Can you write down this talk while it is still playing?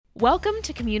Welcome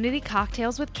to Community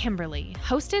Cocktails with Kimberly,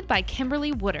 hosted by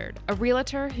Kimberly Woodard, a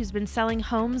realtor who's been selling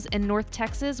homes in North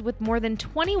Texas with more than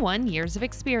 21 years of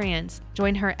experience.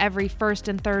 Join her every first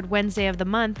and third Wednesday of the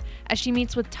month as she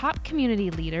meets with top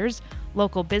community leaders,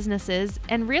 local businesses,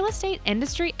 and real estate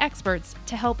industry experts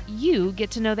to help you get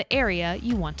to know the area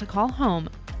you want to call home.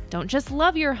 Don't just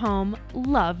love your home,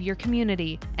 love your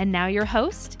community. And now your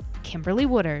host, Kimberly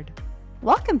Woodard.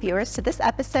 Welcome, viewers, to this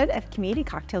episode of Community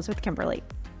Cocktails with Kimberly.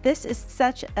 This is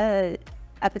such an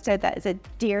episode that is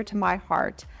dear to my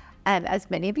heart. As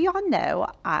many of you all know,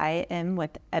 I am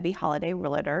with Ebby Halliday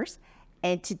Realtors,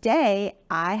 and today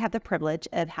I have the privilege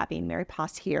of having Mary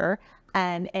Poss here.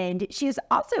 And she is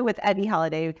also with Ebby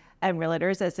Halliday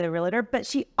Realtors as a realtor, but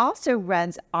she also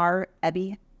runs our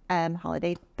Ebby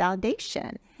Halliday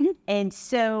Foundation. Mm-hmm. And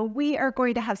so we are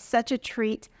going to have such a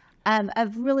treat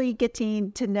of really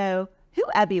getting to know who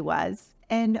Ebby was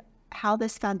and how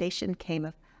this foundation came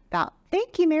about.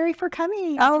 Thank you, Mary, for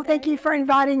coming. Oh, thank you for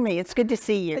inviting me. It's good to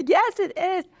see you. Yes, it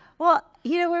is. Well,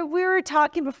 we were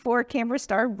talking before cameras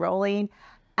started rolling,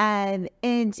 and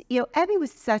Ebby was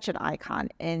such an icon,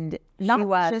 and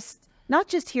not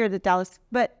just here in Dallas,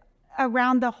 but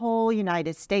around the whole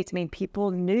United States. I mean,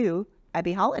 people knew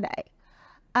Ebby Halliday,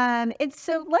 and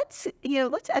so let's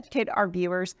educate our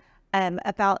viewers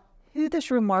about who this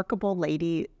remarkable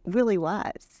lady really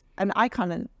was, an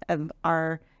icon of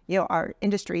our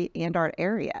industry and our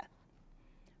area.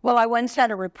 Well, I once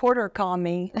had a reporter call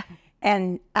me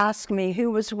and ask me who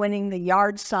was winning the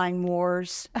yard sign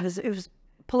wars. It was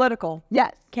political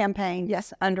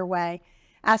campaigns underway.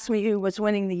 Asked me who was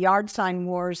winning the yard sign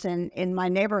wars in my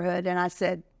neighborhood, and I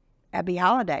said, Ebby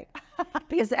Halliday,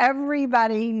 because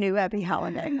everybody knew Ebby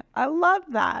Halliday. I love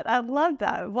that. Well,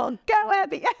 go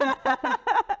Ebby.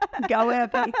 Go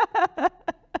Ebby.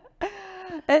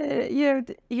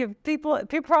 People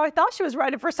probably thought she was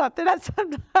running for something at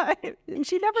some time.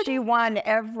 She won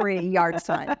every yard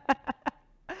sign.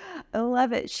 I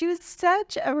love it. She was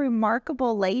such a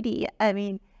remarkable lady. I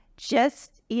mean,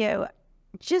 just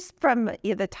from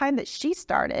the time that she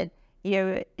started,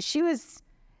 she was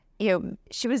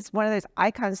one of those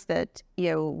icons that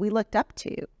we looked up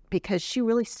to, because she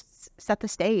really set the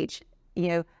stage.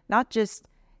 Not just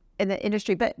in the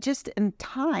industry, but just in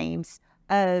times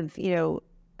of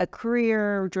a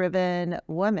career-driven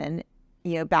woman,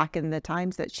 back in the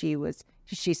times that she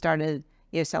started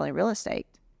selling real estate.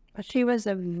 But she was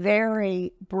a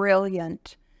very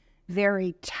brilliant,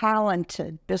 very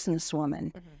talented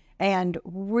businesswoman, and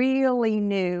really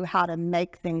knew how to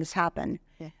make things happen.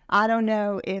 Yeah. I don't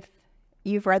know if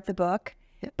you've read the book,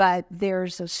 but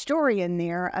there's a story in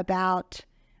there about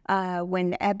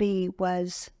when Ebby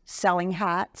was selling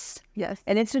hats. Yes,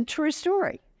 and it's a true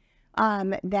story.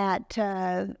 That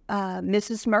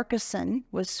Mrs. Murkison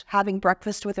was having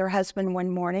breakfast with her husband one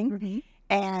morning,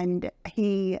 and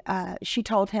she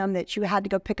told him that she had to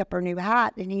go pick up her new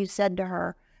hat, and he said to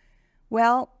her,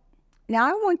 well, now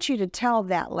I want you to tell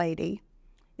that lady,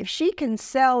 if she can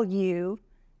sell you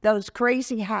those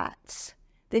crazy hats,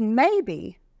 then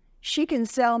maybe she can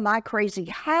sell my crazy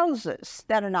houses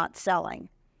that are not selling.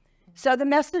 So the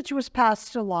message was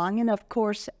passed along, and of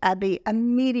course, Ebby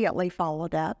immediately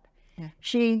followed up. Yeah.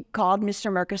 She called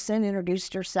Mr. Murkison,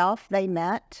 introduced herself, they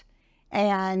met,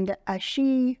 and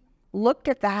she looked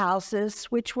at the houses,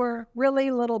 which were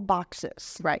really little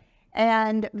boxes. Right.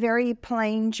 And very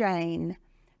plain Jane.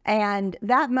 And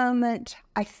that moment,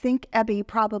 I think Ebby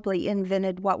probably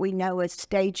invented what we know as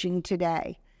staging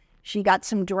today. She got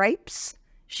some drapes,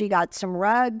 she got some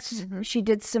rugs, she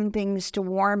did some things to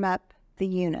warm up the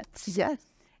units. Yes.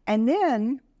 And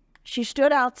then she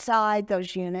stood outside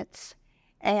those units,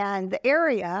 and the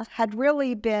area had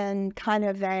really been kind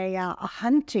of a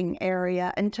hunting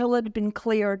area until it had been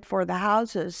cleared for the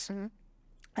houses.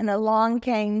 And along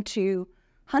came two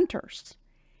hunters,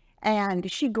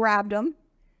 and she grabbed them,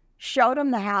 showed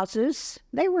them the houses.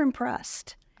 They were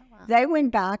impressed. Oh, wow. They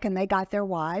went back and they got their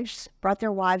wives, brought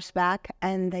their wives back,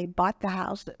 and they bought the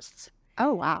houses.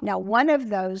 Oh, wow. Now, one of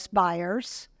those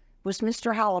buyers was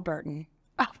Mr. Halliburton.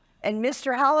 Oh. And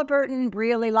Mr. Halliburton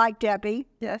really liked Ebby.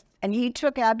 Yes. And he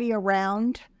took Ebby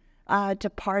around to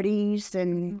parties,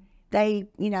 and they,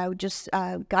 just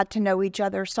got to know each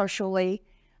other socially,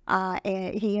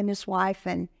 and he and his wife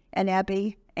and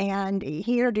Ebby. And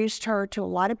he introduced her to a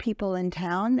lot of people in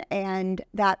town, and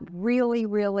that really,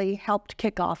 really helped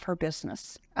kick off her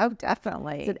business. Oh,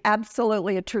 definitely. It's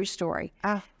absolutely a true story.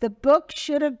 The book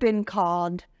should have been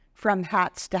called From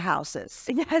Hats to Houses.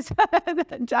 Yes,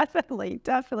 definitely.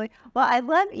 Well, I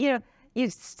love, you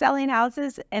selling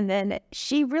houses, and then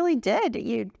she really did,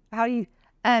 how you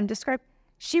describe,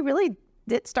 she really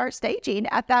did start staging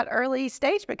at that early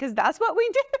stage because that's what we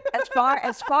do.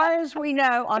 As far as we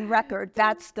know on record,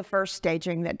 that's the first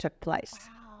staging that took place.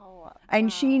 Wow.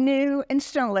 And she knew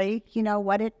instantly,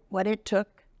 what it took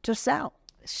to sell.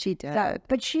 She did. So,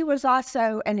 but she was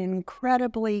also an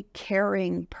incredibly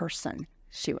caring person.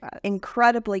 She was.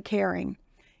 Incredibly caring.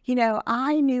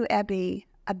 I knew Ebby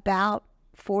about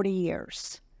 40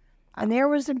 years. And there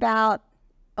was about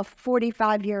a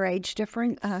 45-year age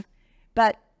difference.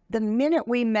 But the minute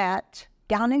we met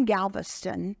down in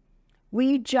Galveston,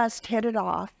 we just hit it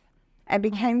off and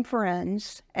became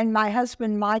friends. And my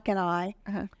husband, Mike, and I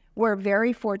were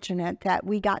very fortunate that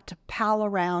we got to pal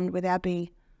around with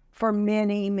Ebby for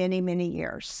many, many, many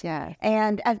years. Yeah.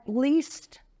 And at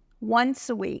least once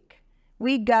a week,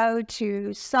 we go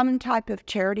to some type of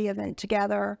charity event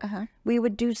together. We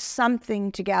would do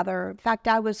something together. In fact,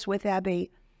 I was with Ebby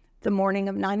the morning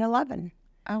of 9/11.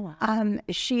 Oh, wow.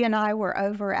 She and I were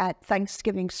over at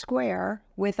Thanksgiving Square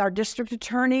with our district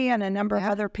attorney and a number of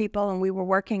other people, and we were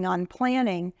working on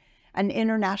planning an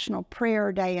International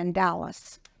Prayer Day in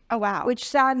Dallas. Oh, wow. Which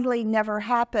sadly never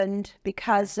happened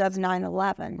because of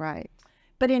 9/11. Right.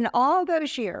 But in all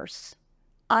those years,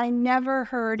 I never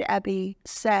heard Ebby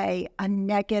say a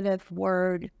negative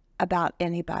word about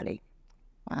anybody.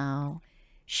 Wow.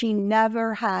 She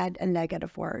never had a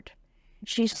negative word.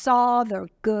 She saw the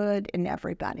good in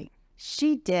everybody.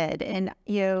 She did. And,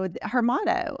 her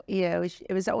motto, it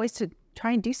was always to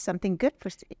try and do something good for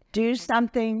Do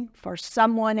something for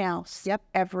someone else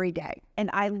every day. And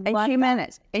I And love she that. meant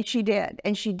it. And she did.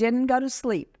 And she didn't go to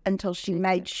sleep until she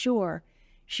made sure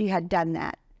she had done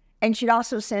that. And she'd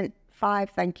also sent 5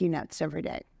 thank you notes every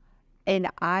day. And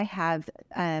I have,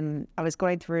 I was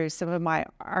going through some of my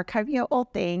archive,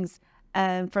 old things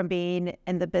from being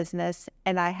in the business.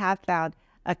 And I have found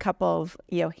a couple of,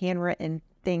 handwritten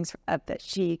things that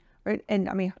she, and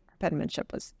I mean, her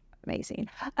penmanship was amazing.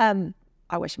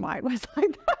 I wish mine was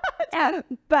like that.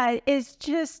 But it's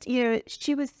just,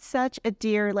 she was such a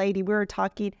dear lady. We were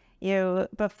talking,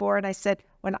 before, and I said,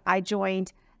 when I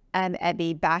joined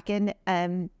Ebby back in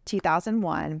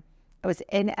 2001, I was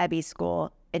in Ebby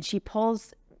school, and she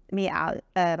pulls me out,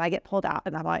 and I get pulled out,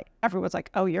 and I'm like, everyone's like,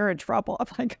 oh, you're in trouble. I'm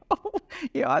like, oh,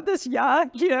 I'm this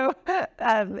young, young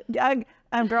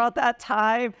girl at that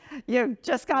time,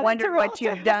 just got Wondered what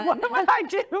you've done. what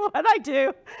I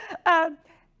do.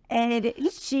 And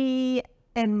she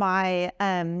and my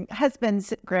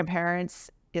husband's grandparents,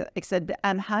 like I said,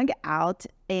 hung out,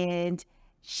 and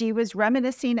she was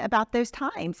reminiscing about those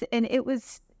times. And it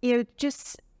was,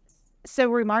 just so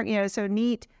remarkable, so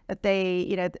neat that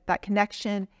they, that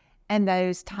connection and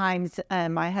those times.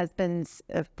 My husband's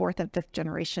a 4th and 5th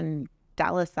generation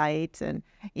Dallasite, and,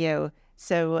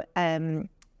 so,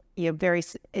 very,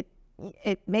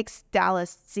 it makes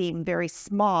Dallas seem very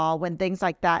small when things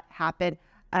like that happen.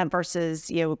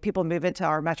 Versus, people move into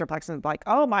our metroplex and like,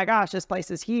 oh my gosh, this place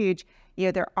is huge.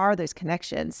 There are those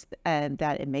connections, and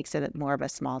that it makes it more of a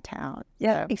small town.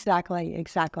 Yeah, So,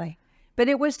 exactly. But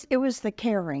it was the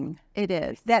caring it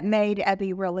is. that made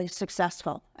Ebby really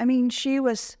successful. I mean, she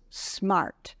was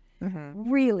smart,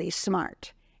 really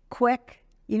smart, quick.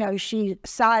 She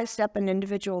sized up an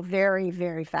individual very,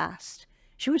 very fast.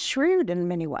 She was shrewd in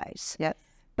many ways. Yes.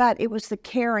 But it was the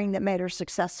caring that made her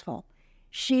successful.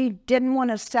 She didn't want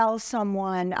to sell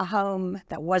someone a home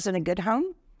that wasn't a good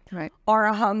home, Right. or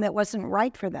a home that wasn't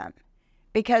right for them.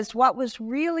 Because what was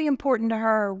really important to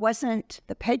her wasn't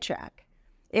the paycheck.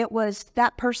 It was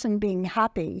that person being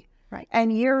happy. Right.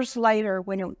 And years later,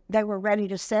 when they were ready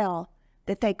to sell,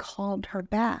 that they called her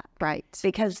back. Right.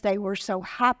 Because they were so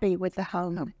happy with the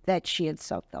home that she had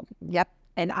sold them. Yep.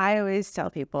 And I always tell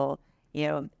people,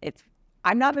 if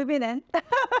I'm not moving in,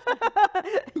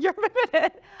 you're moving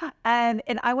in.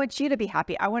 And I want you to be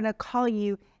happy. I want to call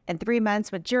you in 3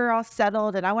 months when you're all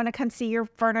settled, and I want to come see your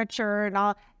furniture and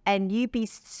all, and you be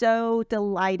so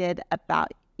delighted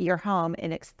about your home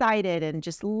and excited and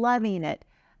just loving it.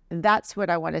 That's what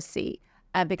I want to see.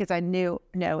 Because I know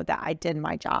that I did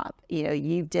my job.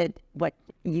 You did what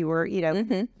you were,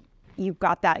 you've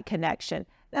got that connection.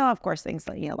 Now, of course, things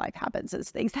like, life happens as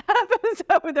things happen.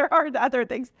 So there are other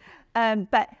things.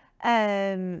 But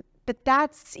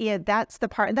that's the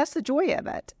part, and that's the joy of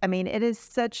it. I mean,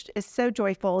 it's so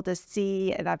joyful to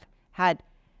see. And I've had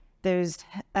those,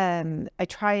 I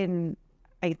try and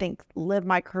I think live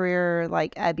my career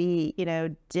like Ebby,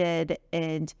 did,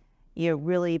 and,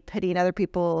 really putting other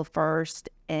people first,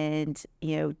 and,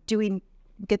 doing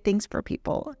good things for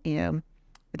people. I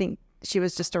think she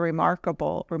was just a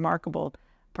remarkable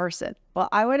person. Well,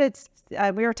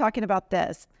 we were talking about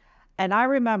this, and I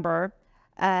remember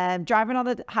driving on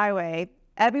the highway.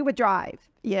 Ebby would drive,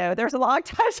 there's a long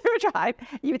times we would drive.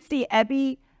 You would see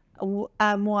Ebby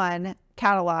 1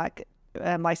 Cadillac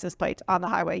license plates on the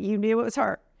highway. You knew it was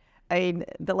her. I mean,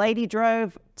 the lady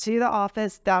drove to the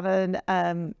office down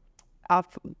in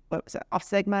off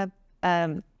Sigma,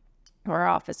 where our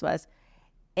office was,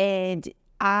 and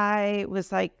I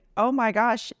was like, oh my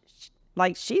gosh,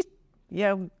 like she's,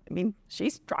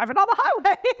 she's driving on the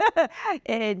highway,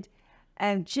 and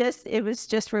just it was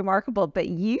just remarkable. But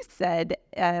you said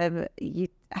you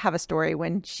have a story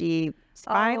when she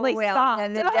finally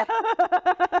stopped.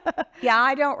 Yeah,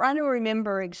 I don't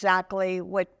remember exactly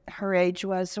what her age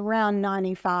was, around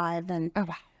 95, and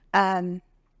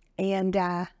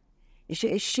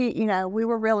she we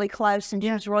were really close, and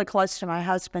she was really close to my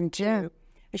husband too. Yeah.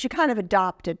 She kind of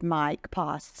adopted Mike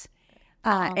Poss.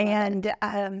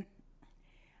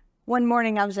 One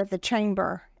morning I was at the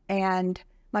chamber, and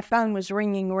my phone was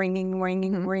ringing,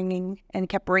 and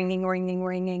kept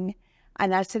ringing.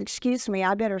 And I said, excuse me,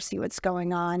 I better see what's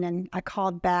going on. And I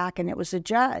called back, and it was a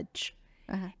judge.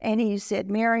 And he said,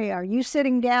 Mary, are you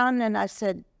sitting down? And I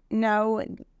said, no.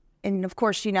 And of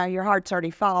course, your heart's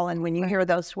already fallen when you hear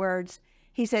those words.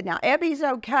 He said, now, Ebby's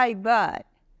okay, but.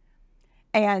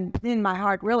 And then my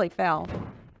heart really fell.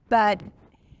 But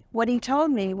what he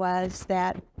told me was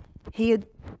that he had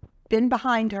been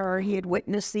behind her. He had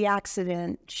witnessed the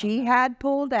accident. She had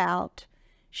pulled out.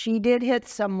 She did hit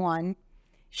someone.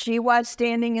 She was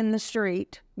standing in the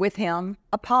street with him,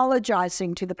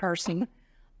 apologizing to the person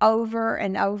over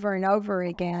and over and over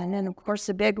again. And of course,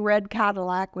 a big red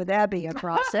Cadillac with Ebby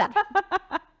across it.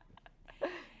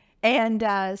 And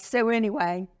so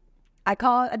anyway, I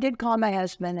did call my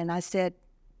husband, and I said,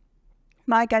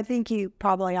 Mike, I think you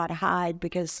probably ought to hide,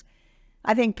 because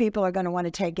I think people are going to want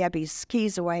to take Ebby's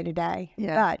keys away today.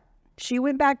 Yeah. But she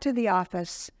went back to the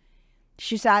office.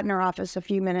 She sat in her office a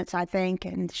few minutes, I think,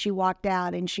 and she walked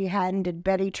out, and she handed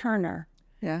Betty Turner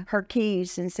her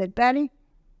keys and said, Betty,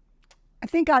 I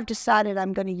think I've decided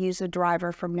I'm going to use a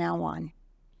driver from now on.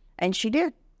 And she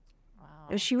did.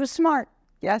 Wow. She was smart.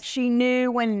 Yes, she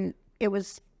knew when it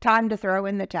was time to throw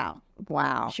in the towel.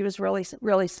 Wow. She was really,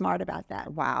 really smart about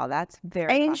that. Wow, that's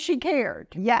very And she cared.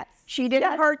 Yes. She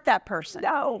didn't hurt that person.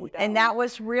 No. And that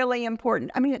was really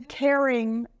important. I mean,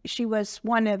 caring, she was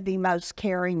one of the most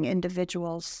caring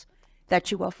individuals that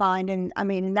you will find. And I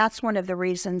mean, that's one of the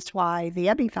reasons why the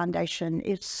Ebby Foundation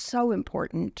is so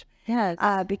important. Yes.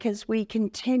 Because we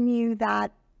continue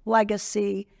that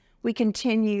legacy. We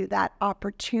continue that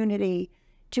opportunity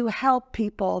to help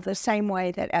people the same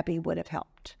way that Ebby would have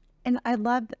helped. And I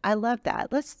love that.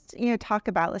 Let's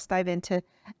let's dive into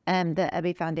the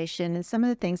Ebby Foundation and some of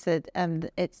the things that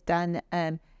it's done.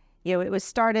 It was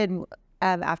started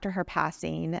after her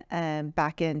passing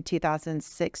back in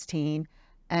 2016.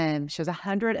 She was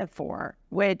 104,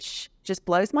 which just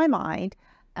blows my mind.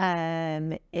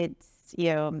 It's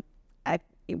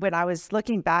when I was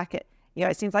looking back at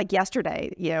it seems like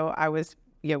yesterday. I was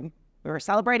we were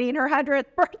celebrating her 100th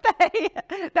birthday.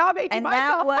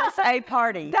 That was a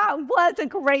party. That was a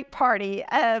great party.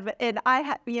 And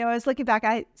I was looking back,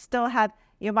 I still have,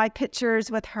 my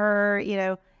pictures with her,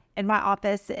 in my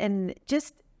office. And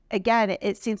just, again,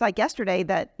 it seems like yesterday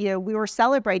that, we were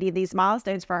celebrating these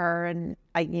milestones for her. And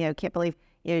I, can't believe,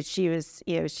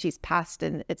 she's passed,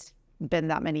 and it's been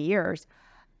that many years.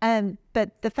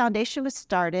 But the foundation was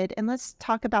started, and let's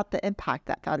talk about the impact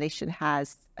that foundation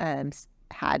has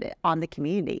had on the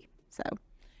community.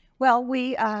 Well,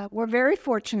 we're very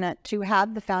fortunate to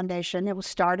have the foundation. It was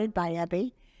started by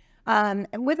Ebby,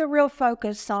 with a real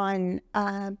focus on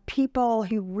people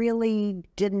who really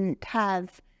didn't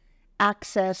have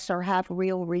access or have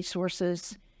real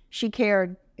resources. She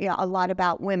cared a lot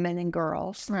about women and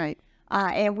girls. Right.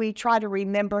 And we try to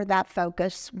remember that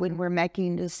focus when we're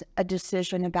making a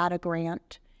decision about a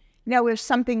grant. If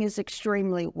something is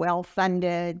extremely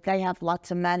well-funded, they have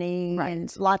lots of money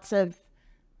and lots of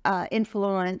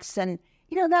influence, and,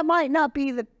 that might not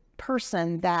be the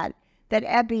person that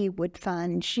Ebby would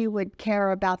fund. She would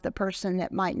care about the person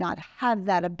that might not have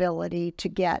that ability to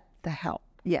get the help.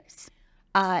 Yes.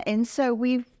 And so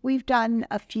we've done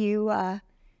a few,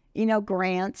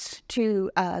 grants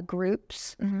to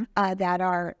groups that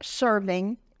are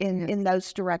serving in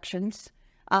those directions.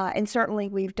 And certainly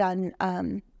we've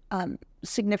done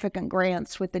significant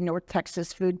grants with the North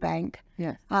Texas Food Bank.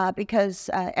 Yes. Because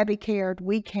Ebby cared,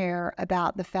 we care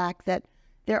about the fact that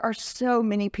there are so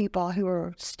many people who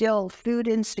are still food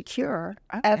insecure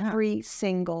every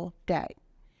single day.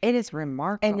 It is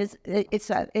remarkable. And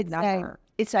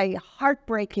it's a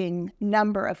heartbreaking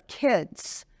number of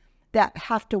kids that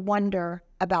have to wonder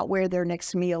about where their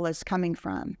next meal is coming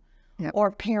from,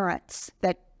 or parents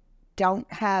that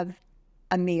don't have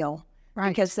a meal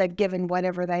because they've given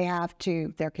whatever they have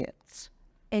to their kids.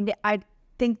 And I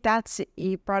think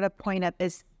you brought a point up,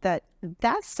 is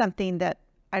that's something that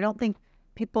I don't think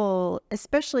people,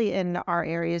 especially in our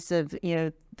areas of,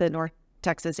 the North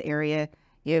Texas area,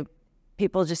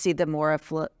 people just see the more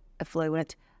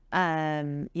affluent,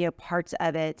 parts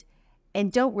of it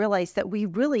and don't realize that we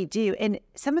really do. In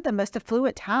some of the most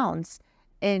affluent towns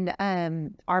in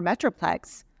our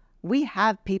Metroplex, we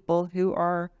have people who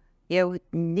are,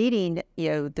 needing,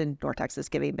 the North Texas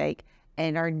Giving Bank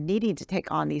and are needing to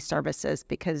take on these services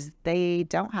because they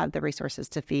don't have the resources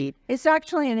to feed. It's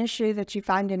actually an issue that you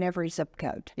find in every zip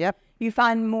code. Yep. You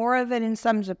find more of it in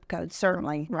some zip codes,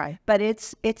 certainly. Right. But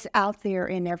it's out there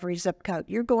in every zip code.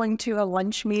 You're going to a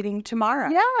lunch meeting tomorrow.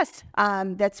 Yes.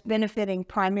 That's benefiting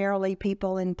primarily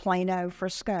people in Plano,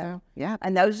 Frisco. Yeah.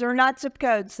 And those are not zip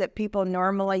codes that people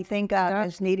normally think of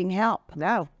as needing help.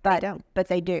 No, but they don't. But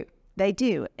they do. They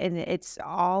do. And it's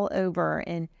all over.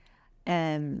 And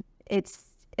it's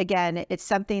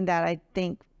something that I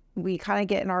think we kind of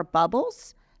get in our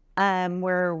bubbles,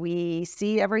 where we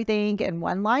see everything in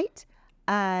one light.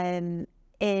 And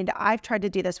I've tried to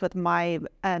do this with my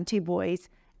 2 boys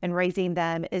and raising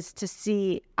them, is to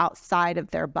see outside of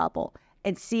their bubble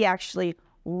and see actually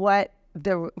what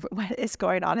is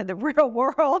going on in the real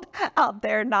world out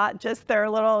there, not just their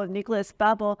little nucleus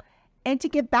bubble, and to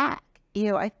give back.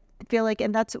 I feel like,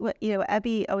 and that's what,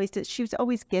 Ebby always did. She was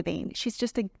always giving. She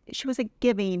was a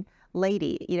giving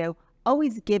lady,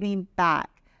 always giving back.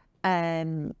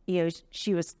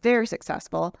 She was very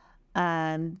successful,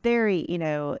 very,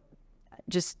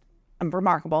 just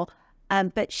remarkable.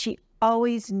 But she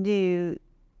always knew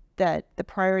that the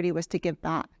priority was to give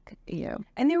back,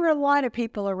 And there were a lot of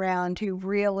people around who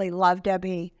really loved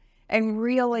Ebby and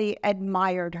really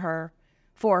admired her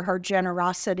for her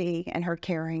generosity and her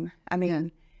caring. I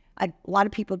mean, a lot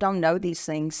of people don't know these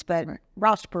things, but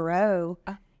Ross Perot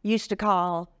used to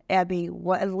call Ebby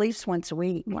at least once a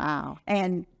week. Wow.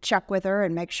 And check with her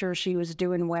and make sure she was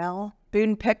doing well.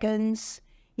 Boone Pickens,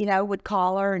 would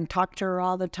call her and talk to her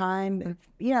all the time.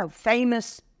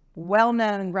 Famous,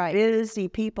 well-known, busy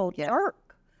people. Yeah.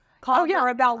 Dirk called her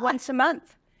about once a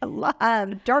month.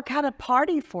 Dirk had a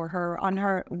party for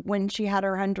her when she had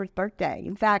her 100th birthday.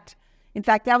 In fact,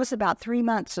 that was about 3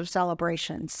 months of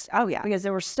celebrations. Oh, yeah. Because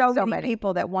there were so many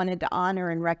people that wanted to honor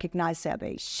and recognize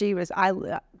Ebby. She was, I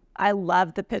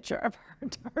love the picture of her,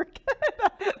 Dirk.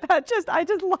 I just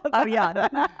love that. Oh, yeah.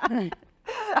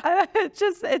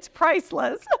 It's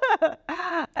priceless.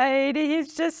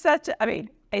 He's just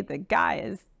the guy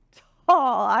is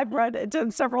tall. I've run into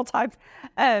him several times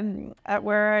at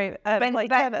where I play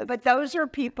tennis. But those are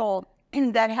people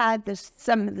that had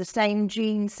some of the same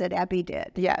genes that Ebby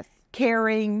did. Yes.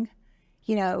 Caring,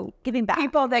 giving back.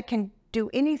 People that can do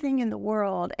anything in the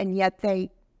world, and yet they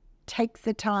take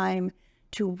the time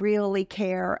to really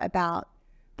care about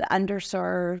the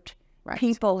underserved,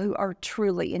 people who are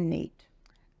truly in need.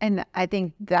 And I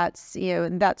think that's,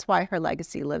 and that's why her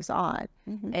legacy lives on,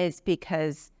 is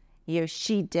because,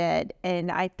 she did.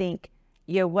 And I think,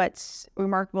 what's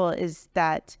remarkable is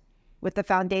that with the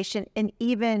foundation and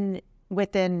even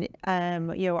within,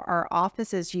 our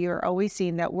offices, you're always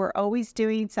seeing that we're always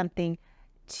doing something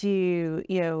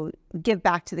to, give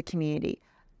back to the community.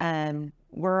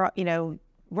 We're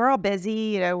all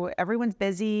busy, everyone's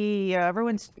busy,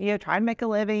 everyone's, trying to make a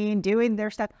living, doing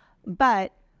their stuff,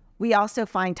 but we also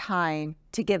find time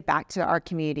to give back to our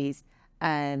communities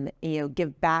and,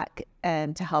 give back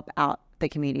and to help out the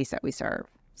communities that we serve.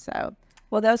 So,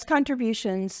 well, those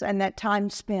contributions and that time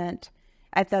spent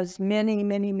at those many,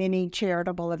 many, many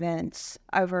charitable events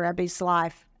over Ebby's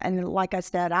life. And like I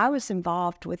said, I was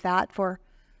involved with that for,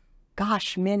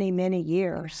 many, many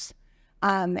years.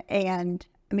 And I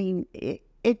mean,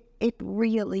 it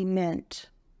really meant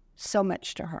so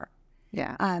much to her.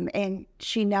 Yeah. And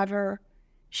she never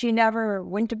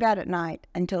went to bed at night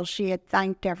until she had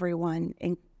thanked everyone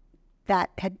that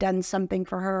had done something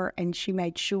for her, and she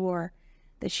made sure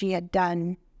that she had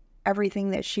done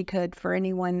everything that she could for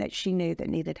anyone that she knew that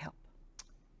needed help.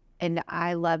 And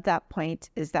I love that point,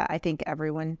 is that I think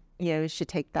everyone, should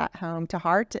take that home to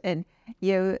heart and,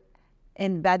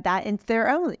 embed that into their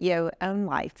own, own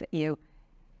life, Well,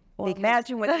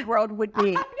 imagine what the world would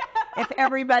be if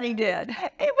everybody did.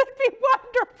 It would be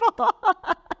wonderful.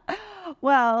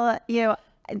 Well,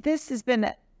 this has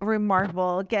been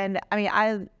remarkable. Again, I mean,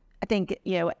 I think,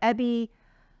 Ebby,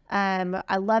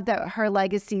 I love that her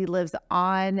legacy lives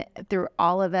on through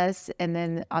all of us. And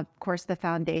then, of course, the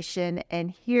foundation.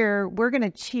 And here we're going to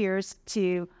cheers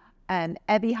to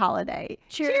Ebby Halliday.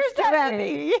 Cheers to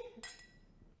Ebby.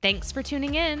 Thanks for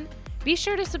tuning in. Be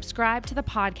sure to subscribe to the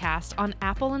podcast on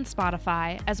Apple and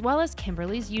Spotify, as well as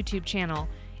Kimberly's YouTube channel.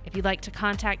 If you'd like to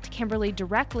contact Kimberly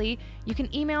directly, you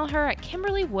can email her at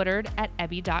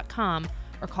kimberlywoodard@ebby.com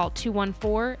or call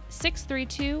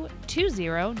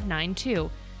 214-632-2092.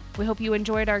 We hope you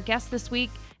enjoyed our guest this week,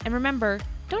 and remember,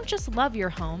 don't just love your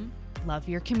home, love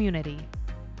your community.